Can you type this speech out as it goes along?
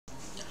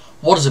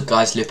What is up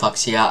guys,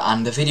 Lupax here,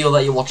 and the video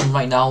that you're watching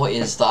right now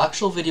is the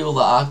actual video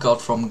that I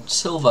got from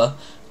Silver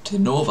to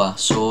Nova.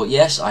 So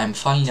yes, I am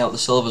finally out the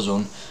Silver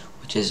Zone,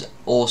 which is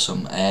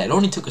awesome. It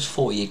only took us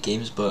 48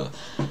 games, but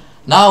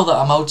now that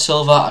I'm out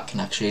Silver, I can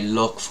actually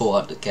look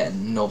forward to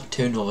getting Nova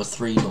 2, Nova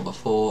 3, Nova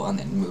 4, and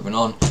then moving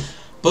on.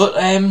 But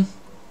I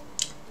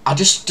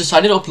just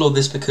decided to upload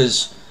this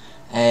because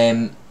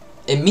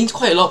it means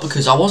quite a lot,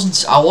 because I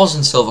was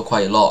in Silver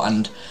quite a lot,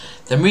 and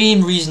the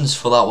main reasons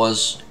for that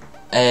was,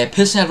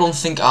 personally I don't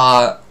think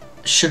I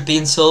should be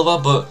in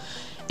Silver, but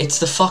it's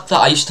the fact that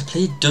I used to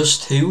play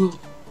Dust 2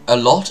 a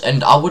lot,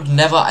 and I would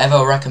never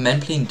ever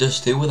recommend playing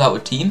Dust 2 without a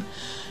team.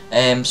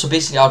 So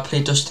basically I would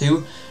play Dust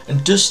 2,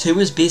 and Dust 2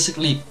 is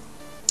basically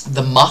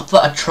the map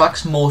that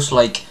attracts most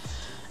like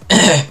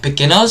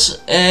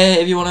beginners,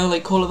 if you want to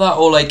like call it that,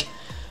 or like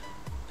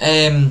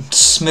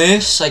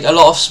Smurfs. Like a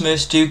lot of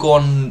Smurfs do go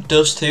on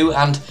Dust 2,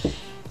 and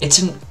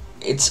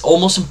it's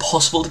almost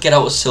impossible to get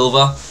out of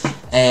Silver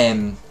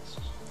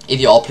if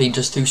you are playing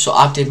Dust 2. So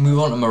I did move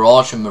on to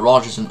Mirage, and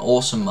Mirage is an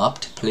awesome map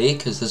to play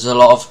because there's a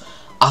lot of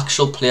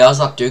actual players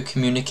that do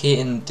communicate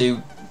and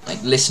do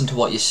like listen to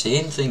what you're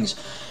saying things.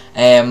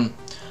 And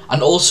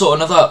also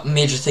another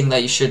major thing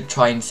that you should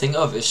try and think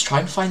of is try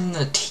and find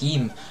a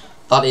team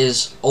that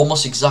is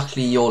almost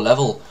exactly your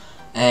level,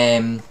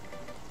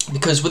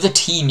 because with a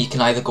team you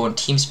can either go on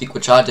TeamSpeak,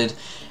 which I did,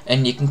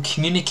 and you can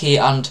communicate,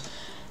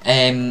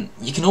 and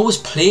you can always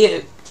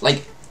play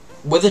like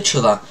with each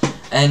other.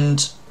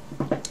 And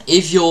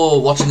if you're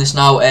watching this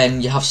now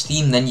and you have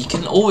Steam, then you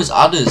can always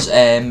add us.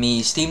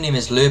 My Steam name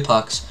is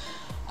Lupax,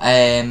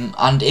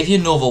 and if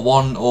you're Nova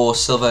 1 or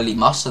Silver Elite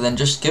Master, then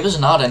just give us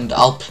an ad and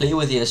I'll play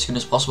with you as soon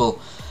as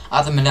possible.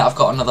 At the minute I've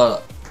got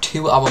another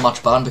 2-hour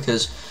match ban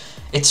because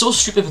it's so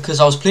stupid, because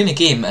I was playing a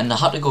game and I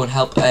had to go and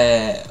help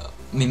my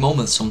mum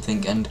with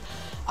something, and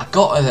I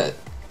got a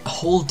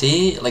whole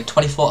day, like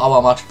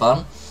 24-hour match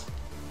ban.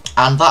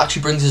 And that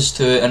actually brings us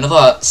to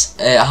another,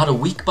 I had a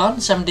week ban,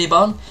 7-day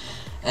ban,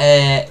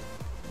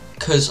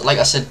 because like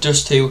I said,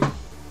 Dust 2,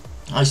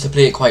 I used to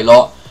play it quite a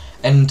lot,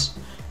 and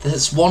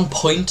there's one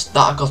point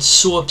that I got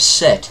so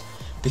upset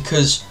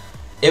because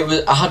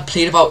I had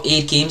played about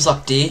 8 games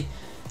that day,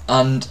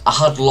 and I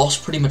had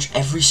lost pretty much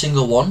every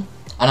single one,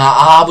 and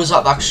I was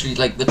at actually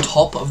like the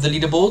top of the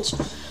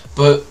leaderboards,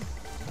 but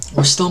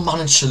we still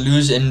managed to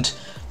lose, and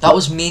that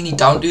was mainly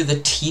down to the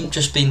team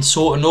just being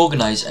so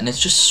unorganised, and it's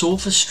just so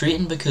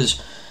frustrating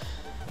because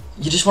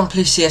you just want to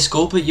play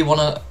Csgo, but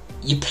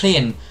you're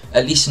playing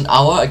at least an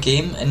hour a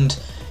game and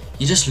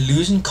you're just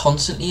losing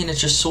constantly, and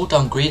it's just so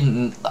downgrading.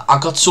 And I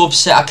got so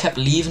upset I kept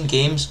leaving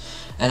games,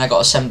 and I got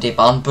a 7-day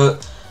ban.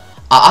 But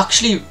I'm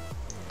actually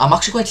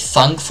quite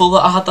thankful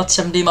that I had that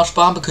 7-day match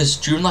ban, because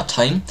during that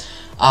time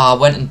I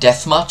went in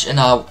deathmatch and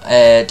I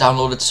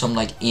downloaded some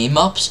like aim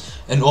maps,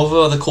 and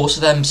over the course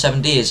of them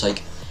 7 days,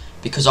 like,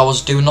 because I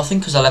was doing nothing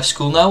because I left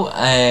school now,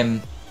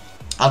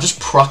 I've just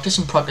practiced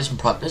and practiced and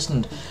practiced,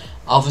 and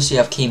obviously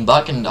I've came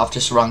back and I've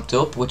just ranked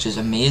up, which is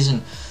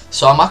amazing.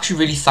 So I'm actually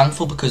really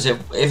thankful, because if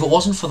it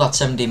wasn't for that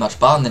 7-day match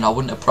ban, then I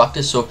wouldn't have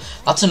practiced. So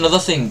that's another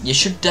thing, you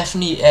should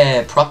definitely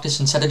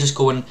practice instead of just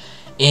going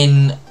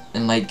in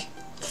and like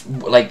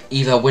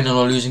either winning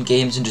or losing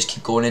games and just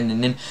keep going in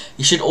and in.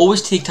 You should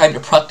always take time to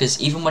practice,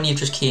 even when you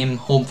just came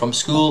home from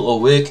school or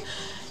work.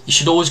 You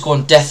should always go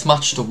on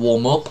deathmatch to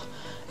warm up.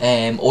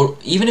 Or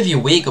even if you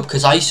wake up,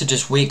 because I used to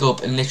just wake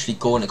up and literally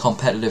go into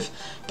competitive,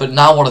 but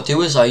now what I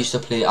do is I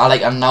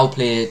now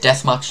play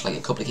deathmatch, like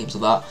a couple of games of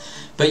that.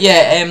 But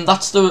yeah,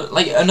 that's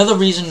another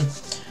reason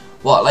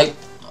the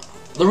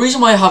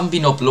reason why I haven't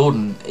been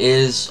uploading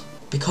is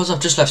because I've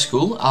just left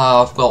school.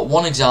 I've got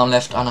 1 exam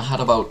left, and I had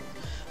about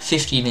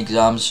 15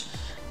 exams.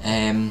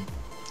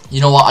 You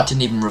know what, I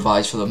didn't even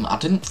revise for them. I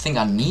didn't think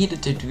I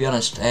needed to be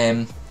honest.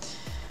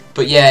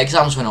 But yeah,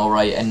 exams went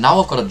alright, and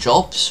now I've got a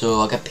job,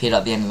 so I get paid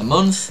at the end of the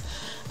month,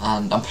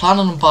 and I'm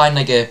planning on buying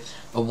like a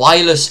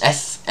wireless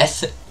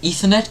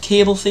Ethernet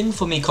cable thing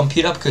for my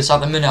computer, because at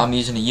the minute I'm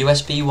using a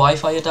USB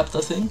Wi-Fi adapter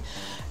thing,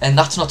 and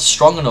that's not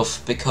strong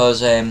enough,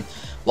 because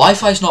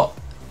Wi-Fi is not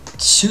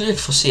suited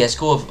for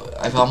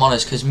CSGO, if I'm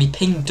honest, because my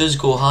ping does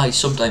go high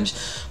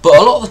sometimes, but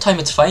a lot of the time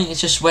it's fine. It's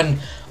just when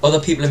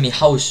other people in my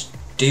house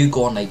do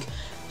go on like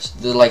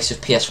the likes of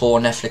PS4 or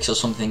Netflix or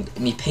something,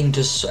 my ping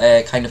does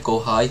kind of go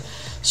high.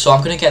 So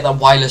I'm going to get that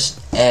wireless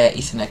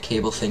Ethernet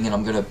cable thing, and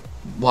I'm going to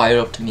wire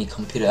it up to my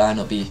computer, and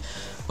it'll be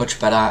much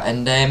better.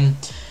 And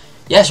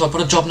yeah, so I've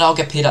got a job now,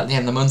 get paid at the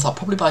end of the month. I'll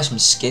probably buy some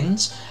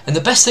skins, and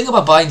the best thing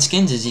about buying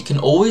skins is you can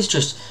always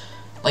just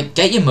like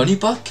get your money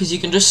back, because you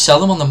can just sell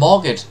them on the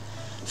market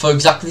for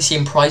exactly the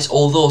same price,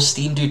 although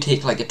Steam do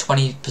take like a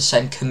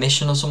 20%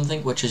 commission or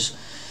something, which is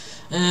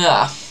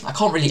I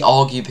can't really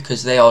argue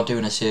because they are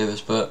doing a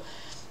service, but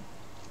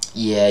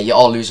yeah, you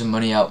are losing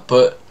money out.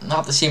 But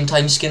at the same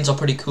time, skins are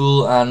pretty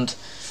cool. And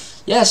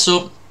yeah,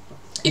 so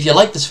if you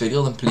like this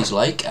video, then please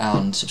like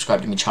and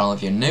subscribe to my channel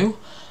if you're new.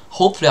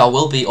 Hopefully I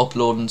will be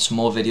uploading some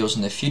more videos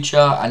in the future,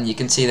 and you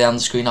can see there on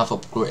the screen I've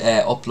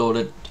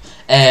upgraded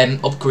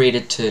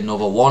to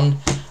Nova 1,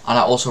 and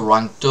I also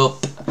ranked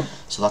up.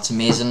 so that's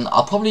amazing.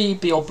 I'll probably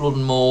be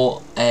uploading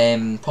more,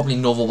 probably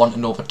Nova 1 to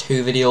Nova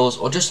 2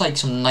 videos, or just like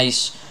some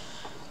nice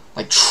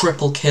like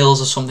triple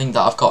kills or something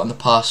that I've got in the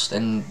past,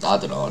 and I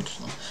don't know.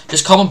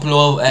 Just comment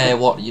below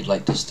what you'd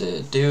like us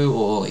to do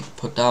or like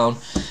put down.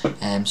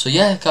 So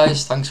yeah,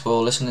 guys, thanks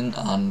for listening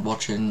and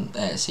watching.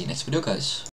 See you next video, guys.